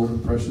with gold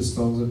and precious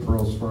stones and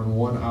pearls, for in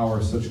 1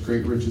 hour such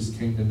great riches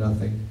came to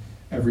nothing.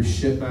 Every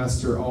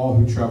shipmaster, all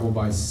who travel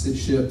by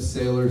ship,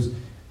 sailors,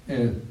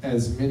 and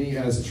as many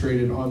as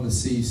traded on the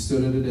sea,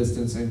 stood at a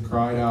distance and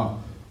cried out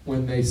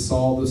when they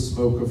saw the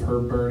smoke of her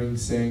burning,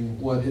 saying,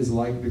 What is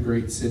like the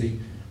great city?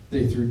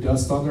 They threw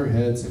dust on their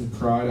heads and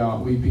cried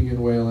out, weeping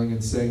and wailing,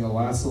 and saying,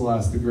 Alas,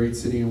 alas, the great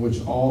city in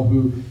which all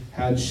who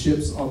had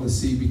ships on the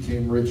sea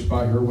became rich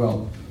by her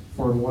wealth.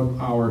 For in 1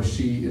 hour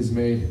she is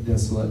made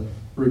desolate.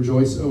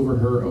 Rejoice over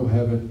her, O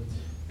heaven,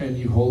 and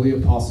you holy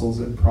apostles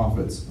and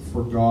prophets,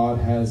 for God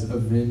has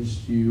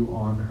avenged you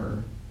on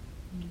her.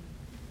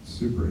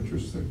 Super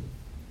interesting.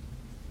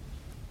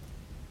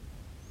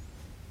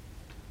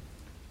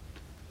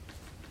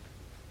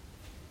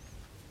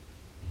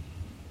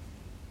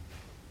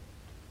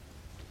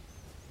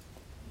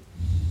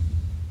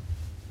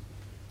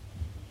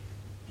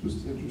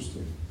 Just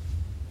interesting.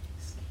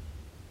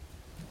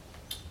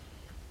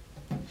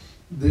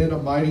 Then a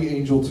mighty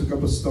angel took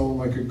up a stone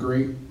like a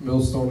great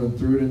millstone and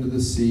threw it into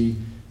the sea,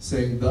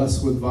 saying,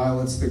 "Thus with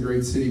violence the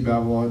great city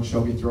Babylon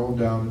shall be thrown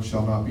down and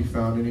shall not be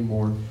found any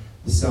more.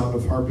 The sound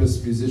of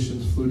harpists,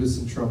 musicians, flutists,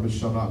 and trumpets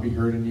shall not be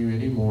heard in you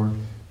any more.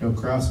 No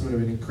craftsman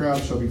of any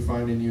craft shall be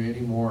found in you any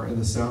more, and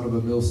the sound of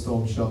a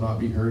millstone shall not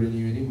be heard in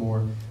you any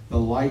more. The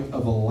light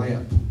of a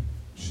lamp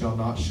shall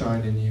not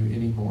shine in you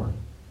any more.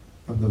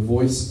 And the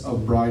voice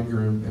of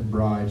bridegroom and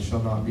bride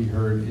shall not be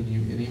heard in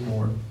you any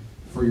more.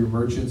 For your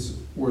merchants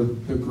were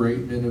the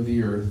great men of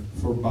the earth,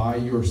 for by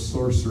your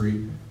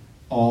sorcery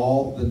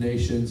all the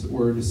nations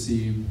were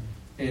deceived,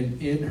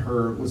 and in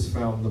her was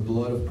found the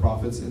blood of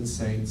prophets and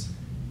saints,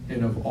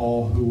 and of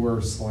all who were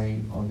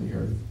slain on the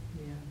earth."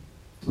 Yeah.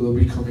 So there'll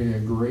be coming a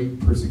great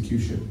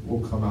persecution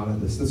will come out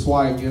of this. That's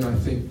why, again, I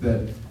think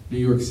that New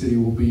York City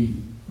will be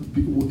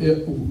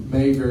it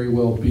may very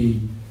well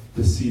be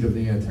the seat of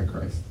the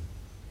Antichrist.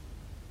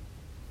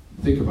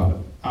 Think about it.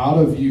 Out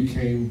of you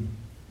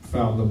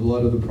found the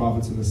blood of the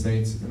prophets and the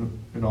saints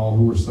and all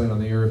who were slain on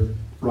the earth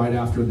right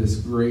after this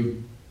great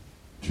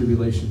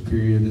tribulation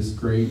period,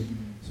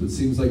 so it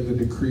seems like the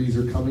decrees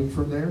are coming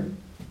from there.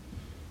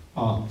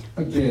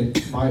 Again,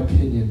 my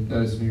opinion,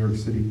 that is New York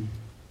City.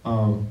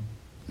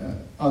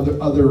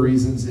 Other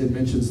reasons, it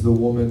mentions the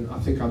woman. I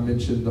think I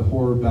mentioned the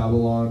whore of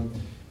Babylon.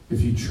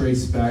 If you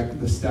trace back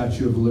the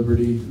Statue of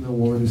Liberty, the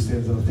woman who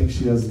stands up, I think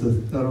she has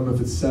I don't know if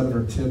it's 7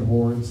 or 10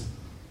 horns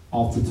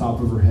off the top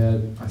of her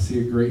head. I see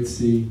a great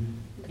sea,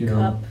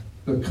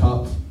 the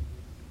cup,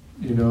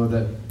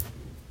 that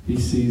he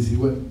sees.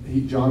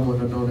 John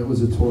wouldn't have known it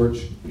was a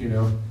torch,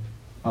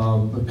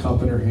 the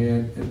cup in her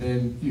hand, and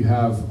then you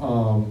have,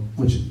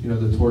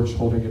 the torch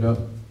holding it up.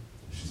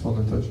 She's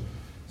holding the torch.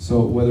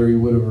 So whether he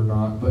would have or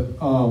not, but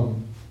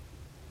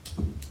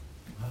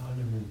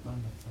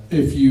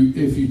if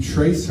you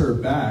trace her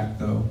back,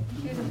 though,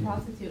 she was a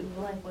prostitute in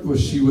life.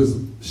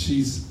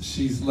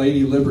 She's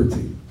Lady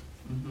Liberty.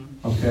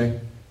 Okay,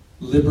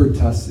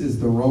 Libertas is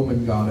the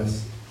Roman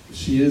goddess.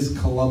 She is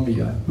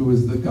Columbia, who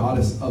is the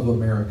goddess of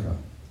America.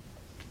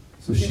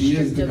 So she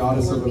is the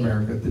goddess of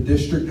America. The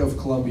District of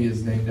Columbia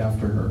is named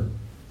after her.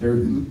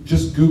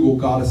 Just Google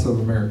Goddess of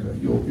America.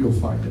 You'll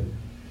find it.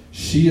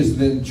 She is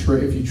then,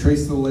 if you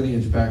trace the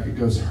lineage back, it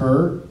goes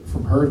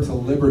from her to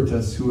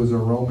Libertas, who is a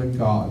Roman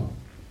god.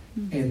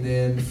 And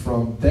then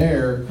from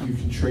there, you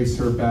can trace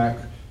her back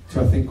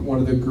to, I think, one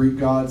of the Greek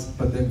gods.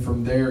 But then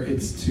from there,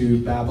 it's to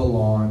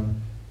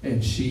Babylon.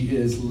 And she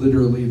is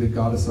literally the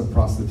goddess of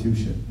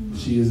prostitution.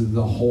 She is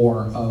the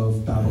whore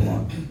of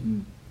Babylon.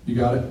 You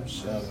got it?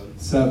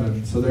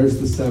 7. So there's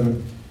the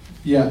 7.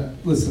 Yeah,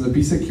 listen, the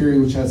beast that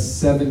carried, which has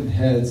 7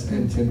 heads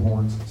and 10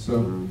 horns.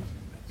 So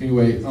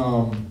anyway,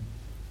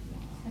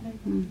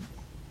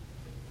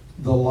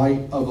 the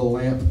light of a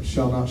lamp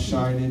shall not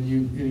shine in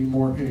you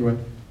anymore. Anyway,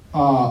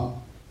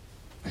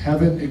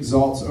 heaven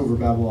exalts over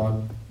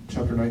Babylon,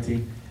 chapter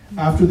 19.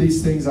 After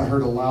these things I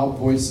heard a loud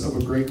voice of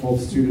a great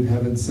multitude in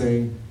heaven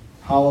saying,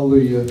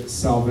 "Hallelujah,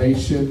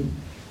 salvation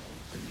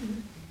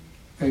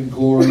and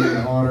glory and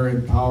honor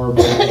and power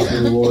belong to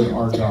the Lord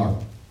our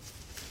God.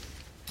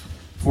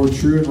 For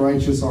true and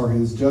righteous are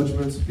his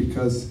judgments,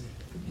 because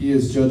he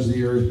has judged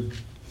the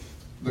earth,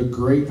 the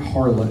great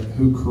harlot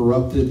who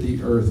corrupted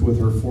the earth with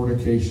her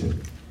fornication,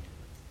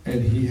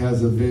 and he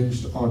has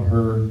avenged on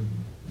her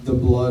the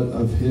blood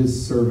of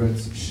his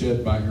servants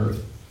shed by her."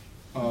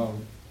 Hold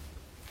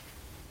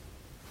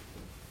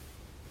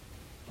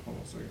on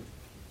a second.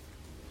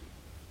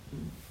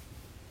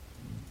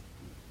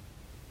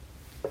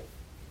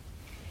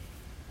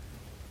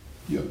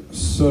 Yeah,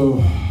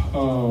 so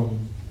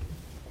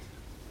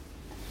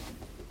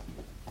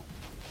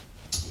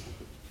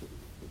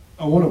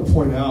I want to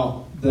point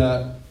out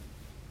that,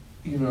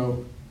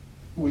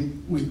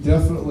 we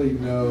definitely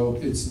know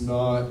it's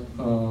not,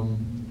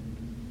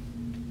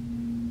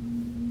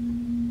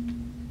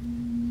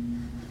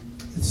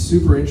 it's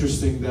super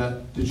interesting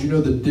that, did you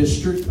know the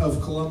District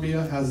of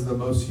Columbia has the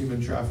most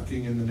human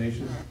trafficking in the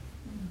nation?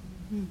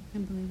 I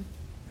believe it.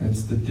 And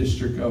it's the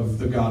district of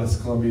the goddess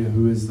Columbia,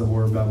 who is the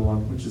whore of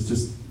Babylon, which is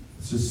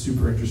it's just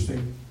super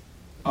interesting.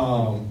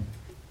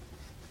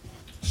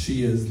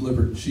 She is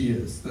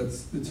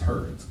it's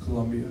her, it's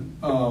Columbia.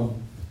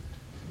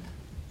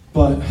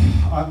 But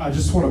I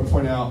just want to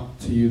point out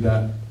to you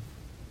that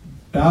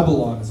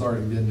Babylon has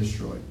already been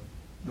destroyed.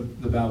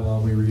 The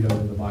Babylon we read of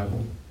in the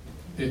Bible.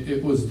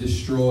 It was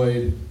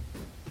destroyed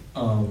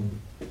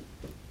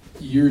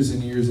years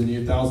and years and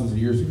years, thousands of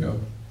years ago.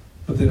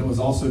 But then it was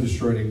also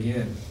destroyed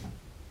again.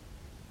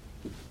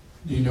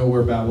 Do you know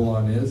where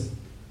Babylon is?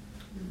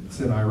 It's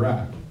in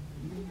Iraq.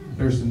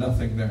 There's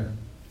nothing there.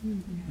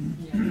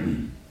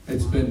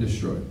 It's been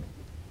destroyed.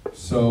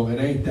 So it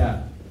ain't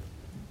that.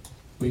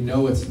 We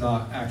know it's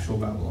not actual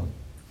Babylon.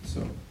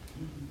 So,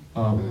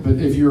 but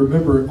if you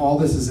remember, all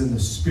this is in the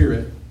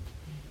spirit.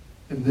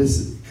 And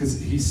this, because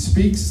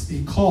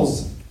he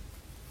calls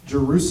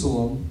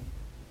Jerusalem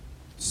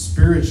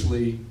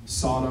spiritually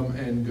Sodom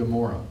and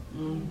Gomorrah.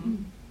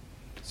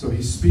 So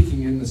he's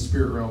speaking in the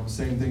spirit realm.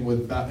 Same thing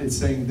with it's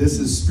saying this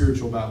is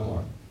spiritual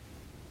Babylon.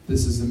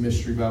 This is the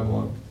mystery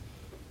Babylon.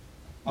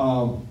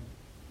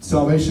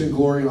 Salvation,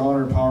 glory, and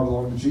honor, and power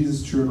belong to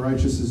Jesus. True and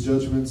righteous his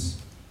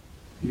judgments.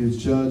 He has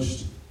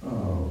judged.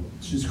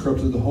 She's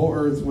corrupted the whole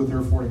earth with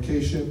her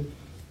fornication.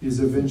 He has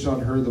avenged on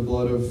her the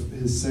blood of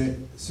his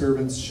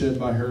servants shed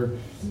by her.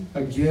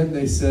 Again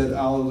they said,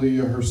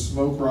 Alleluia. Her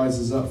smoke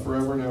rises up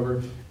forever and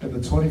ever. And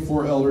the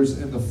 24 elders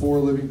and the 4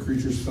 living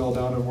creatures fell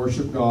down and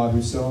worshiped God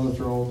who sat on the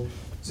throne,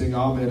 saying,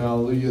 Amen,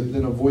 Alleluia.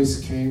 Then a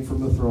voice came from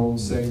the throne,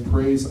 saying,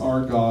 Praise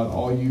our God,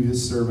 all you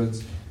his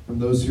servants,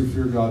 and those who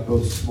fear God,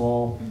 both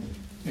small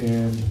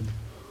and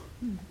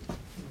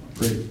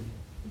great.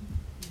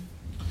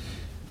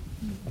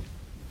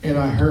 And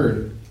I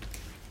heard,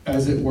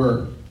 as it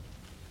were,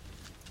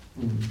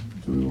 do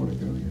we want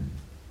to go here?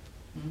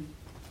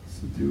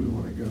 So do we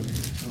want to go here? No,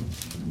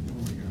 do we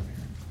want to go here?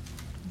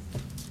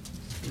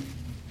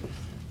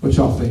 What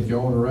y'all think?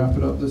 Y'all want to wrap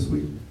it up this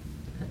week?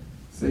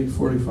 It's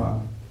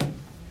 8:45.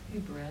 Hey,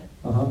 Brett.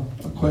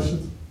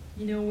 Questions?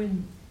 You know,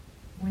 when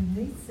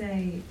they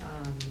say,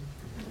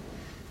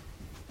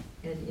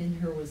 and in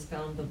her was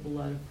found the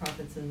blood of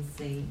prophets and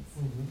saints,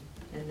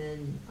 and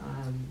then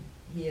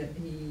he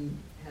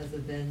has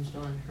avenged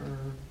on her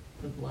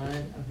the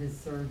blood of his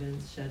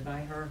servants shed by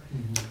her.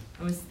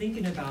 I was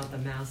thinking about the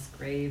mass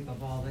grave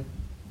of all the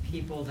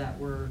people that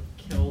were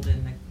killed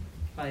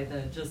by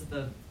the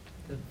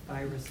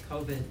virus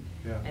COVID,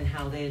 and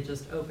how they had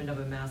just opened up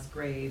a mass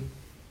grave,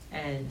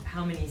 and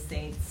how many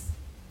saints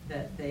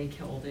that they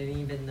killed, and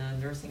even the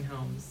nursing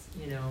homes,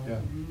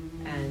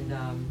 and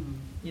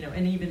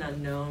and even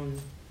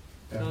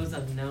those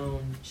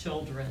unknown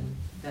children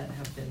that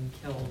have been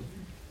killed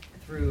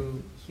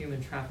through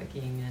human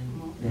trafficking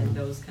and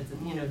those kinds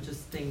of,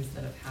 just things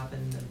that have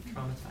happened that have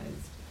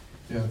traumatized.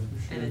 Yeah, for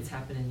sure. And it's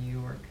happened in New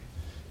York.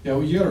 Yeah,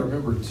 well, you got to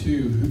remember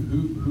too,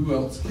 who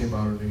else came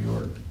out of New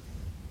York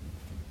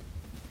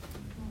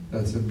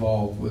that's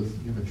involved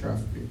with human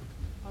trafficking?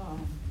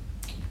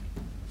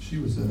 She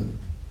was a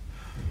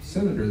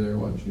senator there,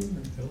 wasn't she?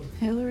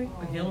 Hillary?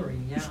 Hillary,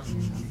 yeah.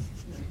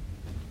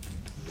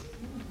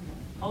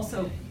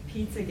 Also,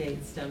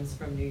 Pizzagate stems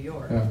from New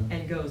York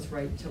and goes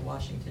right to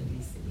Washington,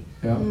 D.C.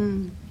 Yeah.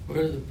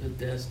 Where are the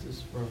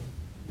Podestas from?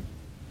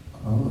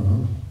 I don't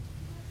know.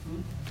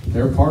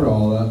 They're part of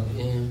all that.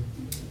 Yeah.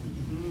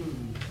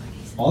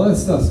 All that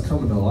stuff's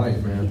coming to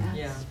light, man.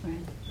 Yeah.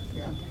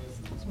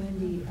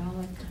 Wendy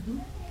Alec.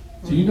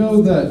 Do you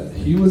know that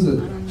he was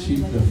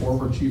the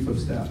former chief of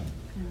staff?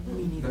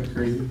 Isn't that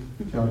crazy?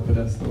 John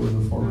Podesta was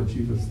the former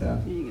chief of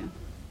staff There you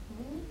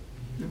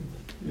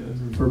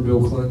for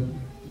Bill Clinton.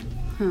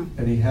 Huh.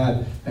 And he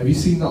had, have you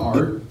seen the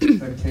art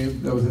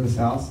that was in his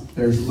house?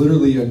 There's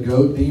literally a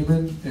goat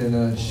demon and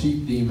a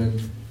sheep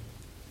demon.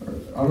 Or,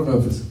 I don't know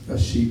if it's a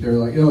sheep. They're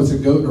like, it's a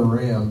goat and a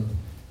ram.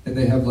 And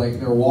they have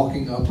they're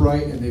walking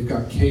upright and they've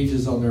got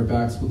cages on their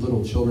backs with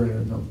little children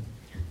in them.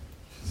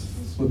 It's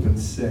flipping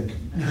sick.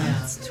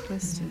 Yeah. It's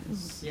twisted.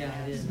 Yeah,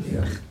 it is.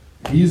 Yeah.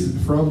 He's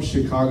from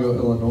Chicago,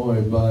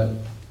 Illinois, but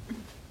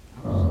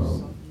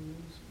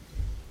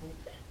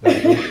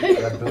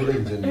that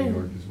building's in New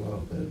York as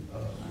well that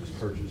was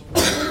purchased.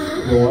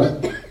 the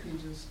what?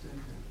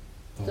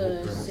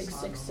 The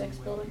 666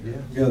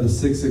 building? Yeah, the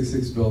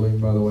 666 building,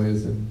 by the way,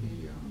 is in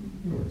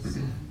New York.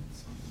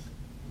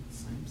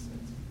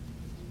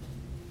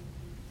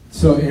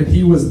 So, and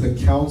he was the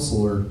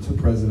counselor to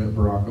President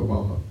Barack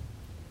Obama.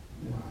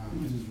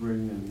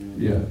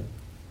 Yeah.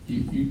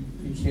 You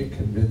can't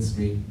convince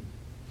me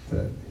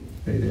that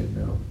they didn't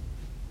know.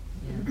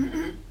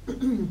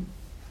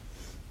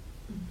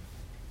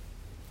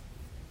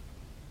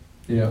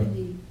 Yeah.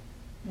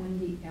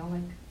 Wendy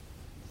Alec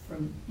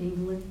from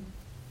England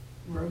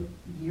wrote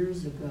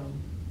years ago.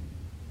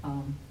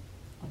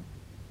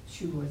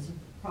 She was a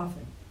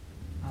prophetess.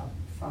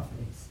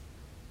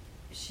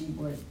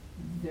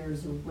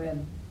 There's a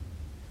web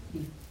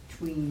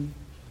between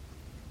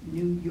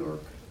New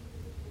York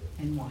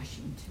and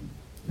Washington.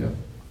 Yeah.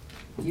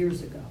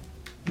 Years ago.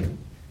 Yeah.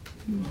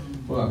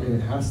 Well, I mean,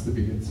 it has to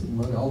be. It's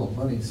money. All the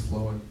money's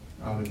flowing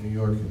out of New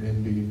York and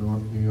into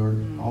New York.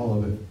 All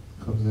of it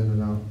comes in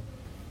and out.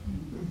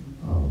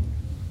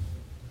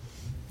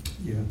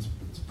 Yeah,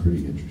 it's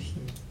pretty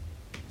interesting.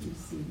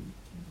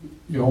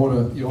 You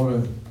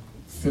wanna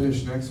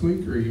finish next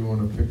week, or you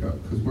wanna pick up?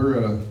 Because we're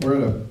at a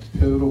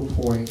pivotal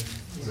point.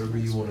 Whatever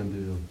you want to do.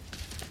 You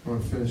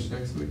wanna finish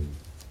next week?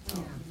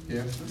 Yeah.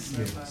 Yeah.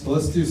 So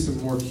let's do some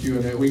more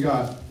Q&A. We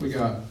got.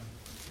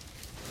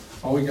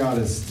 All we got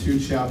is 2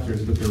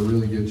 chapters, but they're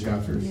really good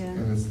chapters, Yeah.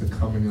 and it's the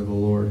coming of the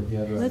Lord.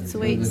 Yeah, Let's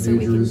and wait the so New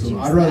we can Jerusalem.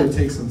 juice I'd rather that.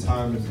 take some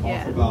time and talk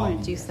Yeah, I about want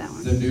to juice that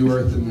one. the new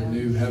earth and the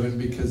new heaven,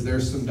 because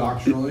there's some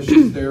doctrinal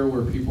issues there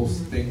where people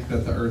think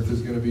that the earth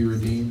is going to be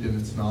redeemed and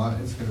it's not.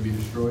 It's going to be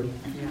destroyed,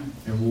 Yeah.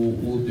 and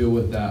we'll deal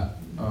with that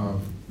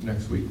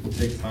next week. We'll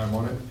take time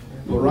on it.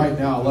 But right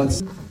now,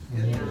 let's.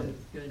 Yeah.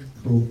 Good.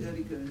 Cool.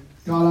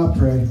 God, I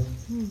pray.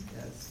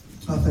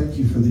 I thank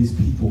you for these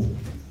people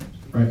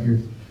right here.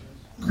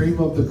 Cream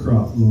of the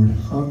crop, Lord.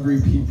 Hungry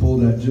people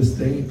that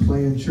they ain't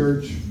playing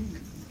church.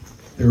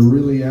 They're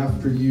really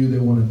after you. They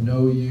want to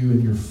know you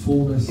and your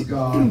fullness,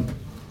 God.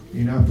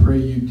 And I pray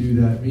you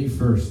do that. Me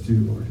first too,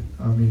 Lord.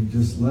 I mean,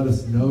 just let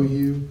us know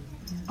you.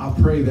 I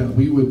pray that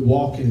we would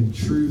walk in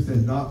truth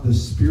and not the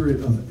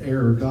spirit of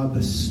error. God,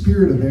 the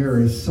spirit of error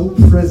is so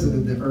present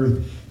in the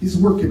earth. He's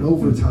working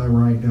overtime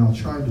right now,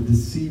 trying to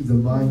deceive the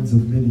minds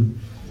of many.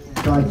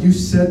 God, you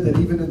said that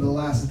even in the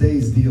last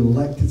days, the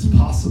elect, it's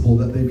possible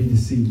that they be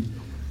deceived.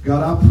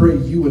 God, I pray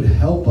you would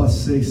help us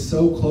stay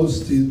so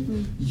close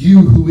to you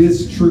who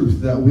is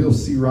truth that we'll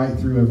see right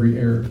through every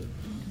error.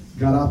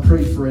 God, I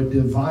pray for a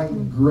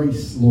divine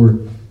grace,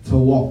 Lord, to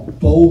walk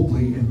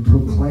boldly and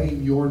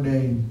proclaim your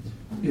name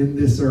in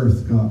this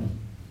earth, God.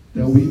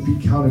 That we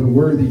be counted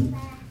worthy,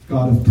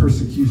 God, of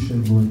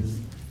persecution, Lord.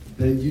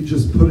 That you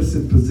just put us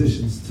in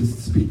positions to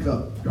speak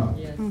up, God.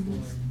 Yes, Lord.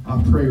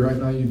 I pray right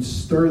now you'd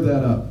stir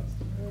that up.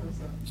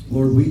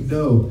 Lord, we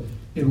know,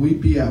 and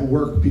we'd be at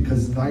work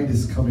because night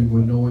is coming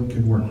when no one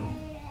can work.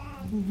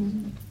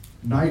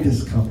 Night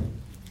is coming.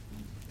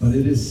 But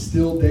it is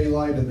still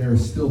daylight and there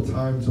is still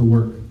time to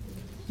work.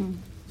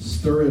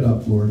 Stir it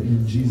up, Lord,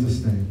 in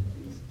Jesus' name.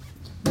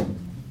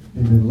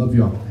 Amen. Love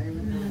y'all.